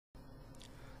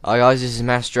Hi guys, this is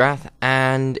Masterath,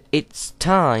 and it's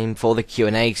time for the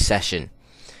Q&A session.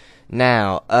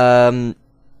 Now,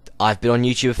 I've been on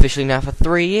YouTube officially now for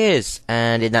 3 years,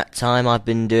 and in that time I've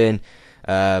been doing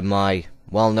my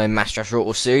well-known Masteraths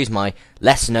Q&A series, my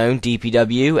less-known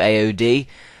DPW, AOD,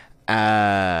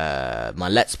 my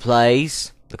Let's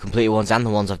Plays, the completed ones and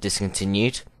the ones I've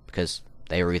discontinued, because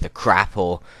they were either crap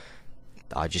or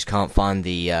I just can't find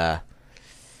the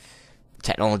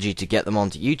technology to get them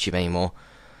onto YouTube anymore.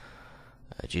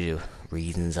 Due to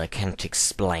reasons I can't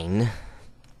explain.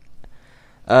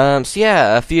 So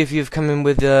yeah, a few of you have come in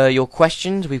with your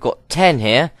questions. We've got 10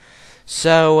 here.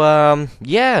 So,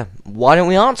 yeah, why don't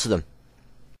we answer them?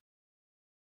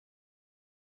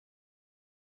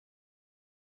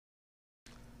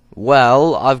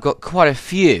 Well, I've got quite a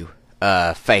few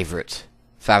favourite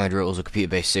family riddles or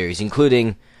computer-based series,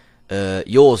 including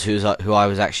yours, who I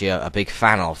was actually a big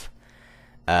fan of.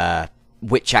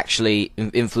 Which actually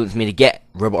influenced me to get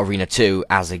Robot Arena 2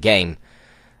 as a game.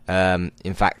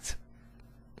 In fact,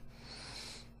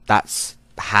 that's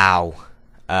how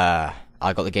I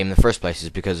got the game in the first place,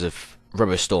 is because of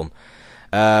RoboStorm.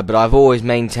 But I've always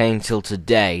maintained till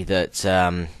today that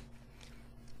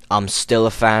I'm still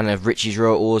a fan of Richie's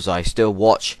Robot Wars. I still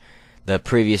watch the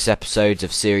previous episodes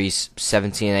of Series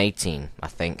 17 and 18, I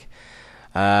think.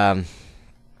 I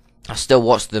still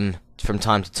watch them from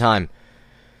time to time.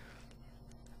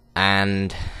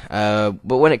 And but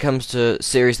when it comes to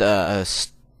series that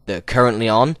are currently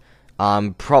on,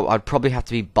 I'd probably have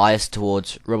to be biased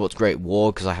towards Robot's Great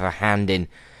War, because I have a hand in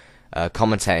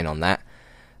commentating on that.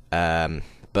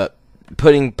 But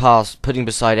putting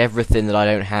beside everything that I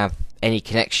don't have any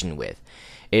connection with,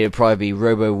 it would probably be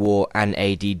Robo War and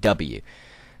ADW,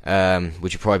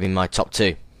 which would probably be my top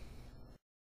two.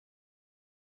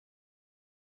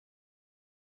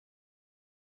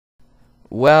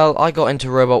 Well, I got into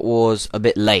Robot Wars a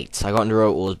bit late. I got into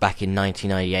Robot Wars back in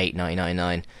 1998,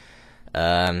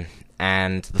 1999.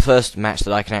 And the first match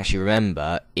that I can actually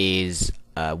remember is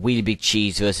Wheelie Big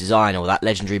Cheese versus Iron Ore, that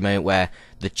legendary moment where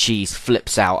the cheese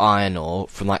flips out Iron Ore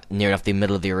from like near enough the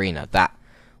middle of the arena. That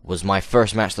was my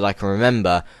first match that I can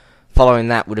remember. Following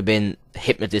that would have been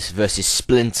Hypnotist versus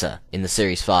Splinter in the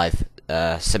Series 5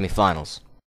 semi-finals.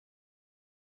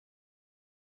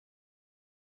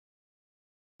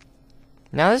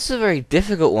 Now, this is a very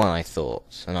difficult one, I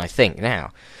thought, and I think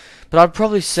now. But I'd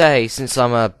probably say, since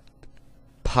I'm a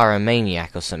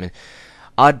pyromaniac or something,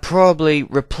 I'd probably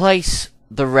replace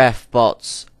the ref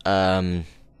bot's fire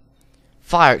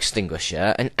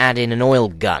extinguisher and add in an oil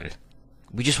gun.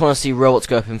 We just want to see robots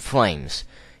go up in flames.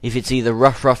 If it's either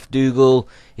Ruff Dougal,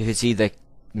 if it's either,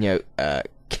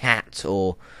 Cat,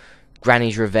 or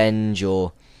Granny's Revenge,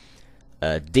 or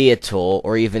Deator,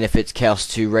 or even if it's Chaos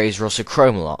 2 Razor or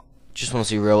Chromalot. Just want to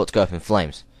see robots go up in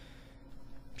flames.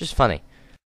 Just funny.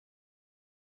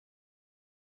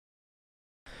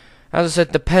 As I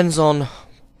said, depends on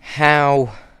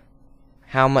how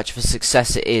much of a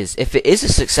success it is. If it is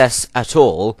a success at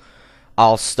all,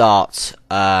 I'll start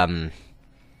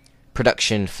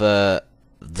production for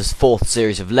the 4th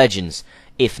series of Legends.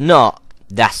 If not,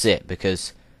 that's it,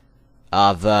 because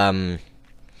I've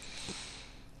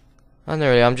I don't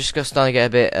know, really, I'm just starting to get a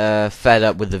bit fed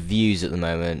up with the views at the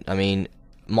moment. I mean,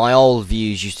 my old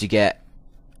views used to get,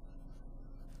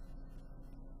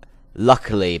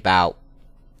 luckily, about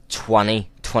 20,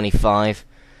 25,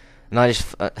 and I just,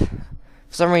 for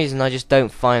some reason, I just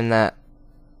don't find that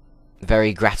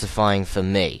very gratifying for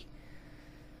me.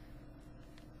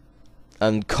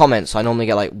 And comments, I normally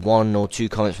get like 1 or 2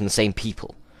 comments from the same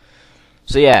people.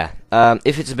 So yeah,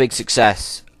 if it's a big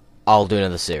success, I'll do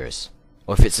another series.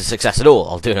 Or if it's a success at all,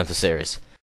 I'll do another series.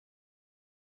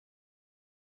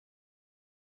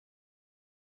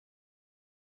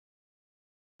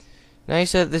 Now, you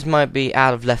said this might be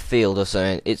out of left field or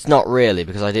something. It's not really,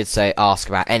 because I did say ask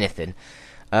about anything.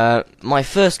 My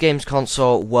first games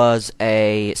console was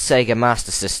a Sega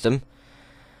Master System,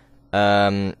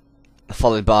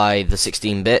 followed by the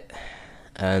 16-bit,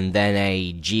 and then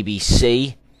a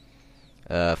GBC,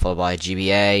 followed by a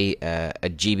GBA, a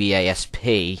GBA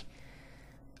SP.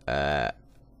 A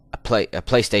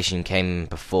PlayStation came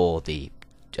before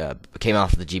came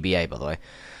after the GBA, by the way,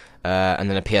 and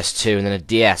then a PS2, and then a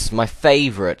DS. My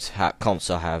favourite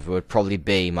console, however, would probably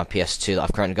be my PS2 that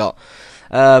I've currently got.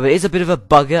 But it is a bit of a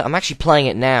bugger. I'm actually playing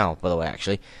it now, by the way.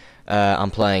 Actually,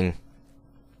 I'm playing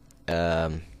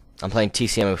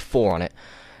TCM04 on it.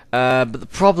 But the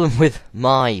problem with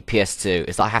my PS2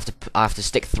 is that I have to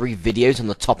stick 3 videos on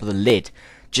the top of the lid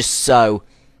just so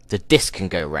the disc can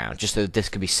go round, just so the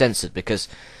disc can be censored, because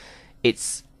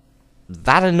it's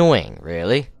that annoying,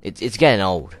 really. It's getting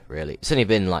old, really. It's only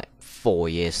been like 4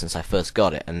 years since I first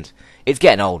got it, and it's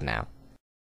getting old now.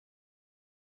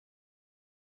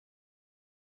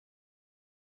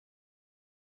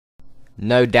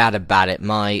 No doubt about it,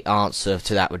 my answer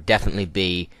to that would definitely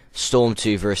be Storm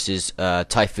 2 versus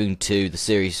Typhoon 2, the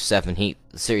Series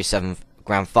 7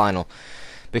 Grand Final.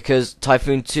 Because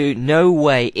Typhoon 2, no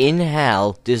way in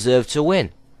hell, deserved to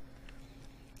win.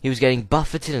 He was getting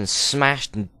buffeted and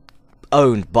smashed and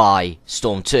owned by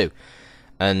Storm 2.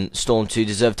 And Storm 2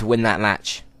 deserved to win that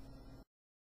match.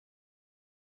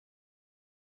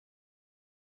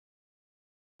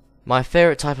 My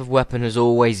favourite type of weapon has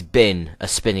always been a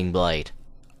spinning blade.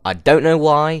 I don't know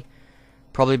why,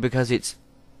 probably because it's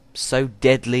so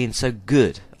deadly and so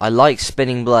good. I like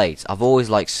spinning blades. I've always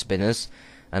liked spinners,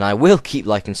 and I will keep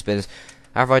liking spinners.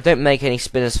 However, I don't make any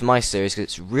spinners for my series because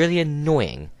it's really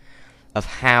annoying of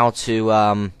how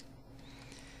to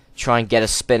try and get a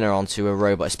spinner onto a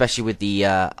robot, especially with the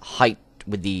height,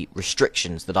 with the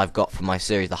restrictions that I've got for my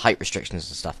series, the height restrictions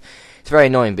and stuff. It's very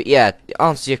annoying, but yeah, to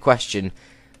answer your question,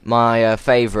 my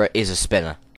favourite is a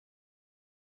spinner.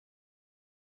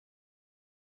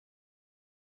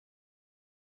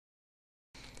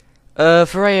 For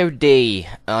AOD,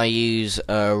 I use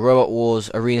Robot Wars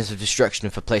Arenas of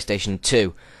Destruction for PlayStation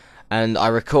 2, and I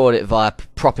record it via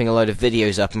propping a load of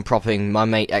videos up and propping my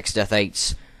mate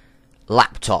XDeath8's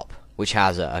laptop, which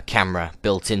has a camera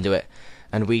built into it,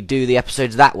 and we do the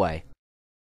episodes that way.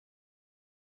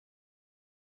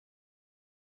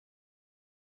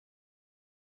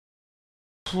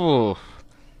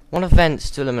 One event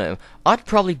to eliminate. I'd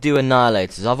probably do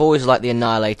Annihilators. I've always liked the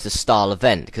Annihilator style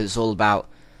event because it's all about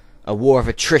a war of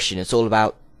attrition. It's all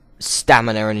about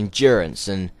stamina and endurance,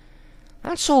 and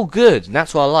that's all good. And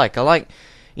that's what I like. I like,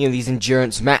 these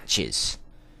endurance matches.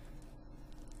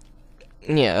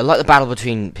 Yeah, I like the battle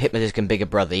between Hypnodisc and Bigger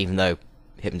Brother, even though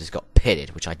Hypnodisc got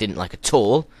pitted, which I didn't like at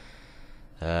all,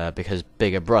 because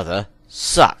Bigger Brother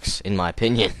sucks, in my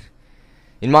opinion.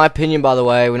 In my opinion, by the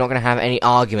way, we're not going to have any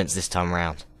arguments this time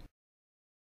around.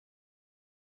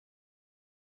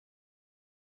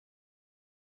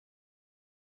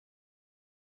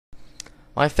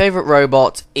 My favourite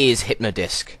robot is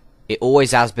Hypnodisc. It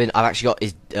always has been. I've actually got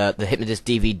his, the Hypnodisc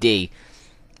DVD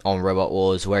on Robot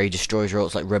Wars, where he destroys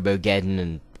robots like Robogeddon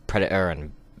and Predator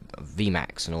and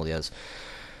VMAX and all the others.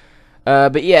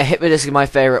 But yeah, Hypnodisc is my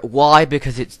favourite. Why?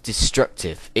 Because it's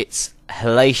destructive. It's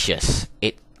hellacious.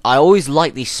 I always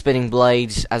like these spinning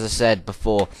blades, as I said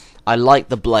before. I like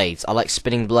the blades. I like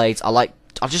spinning blades. I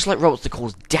just like robots that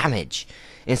cause damage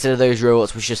instead of those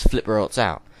robots which just flip robots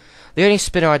out. The only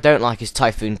spinner I don't like is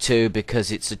Typhoon 2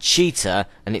 because it's a cheater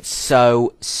and it's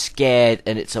so scared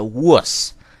and it's a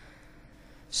wuss.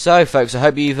 So, folks, I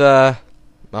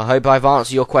hope I've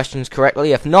answered your questions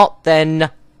correctly. If not,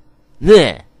 then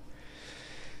there.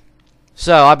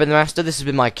 So, I've been the Master. This has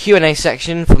been my Q&A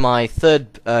section for my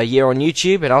third year on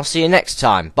YouTube, and I'll see you next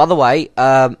time. By the way,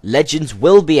 Legends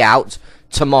will be out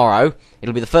tomorrow.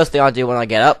 It'll be the first thing I do when I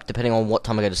get up, depending on what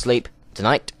time I go to sleep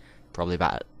tonight. Probably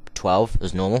about 12,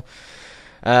 as normal.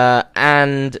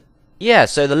 And, yeah,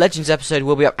 so the Legends episode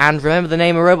will be up. And remember, the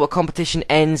Name a Robot competition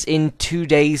ends in 2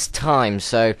 days' time.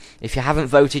 So, if you haven't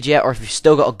voted yet, or if you've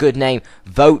still got a good name,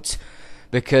 vote,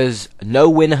 because no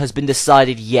winner has been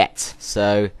decided yet.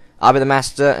 So, I'll be the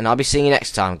Master, and I'll be seeing you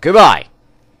next time. Goodbye!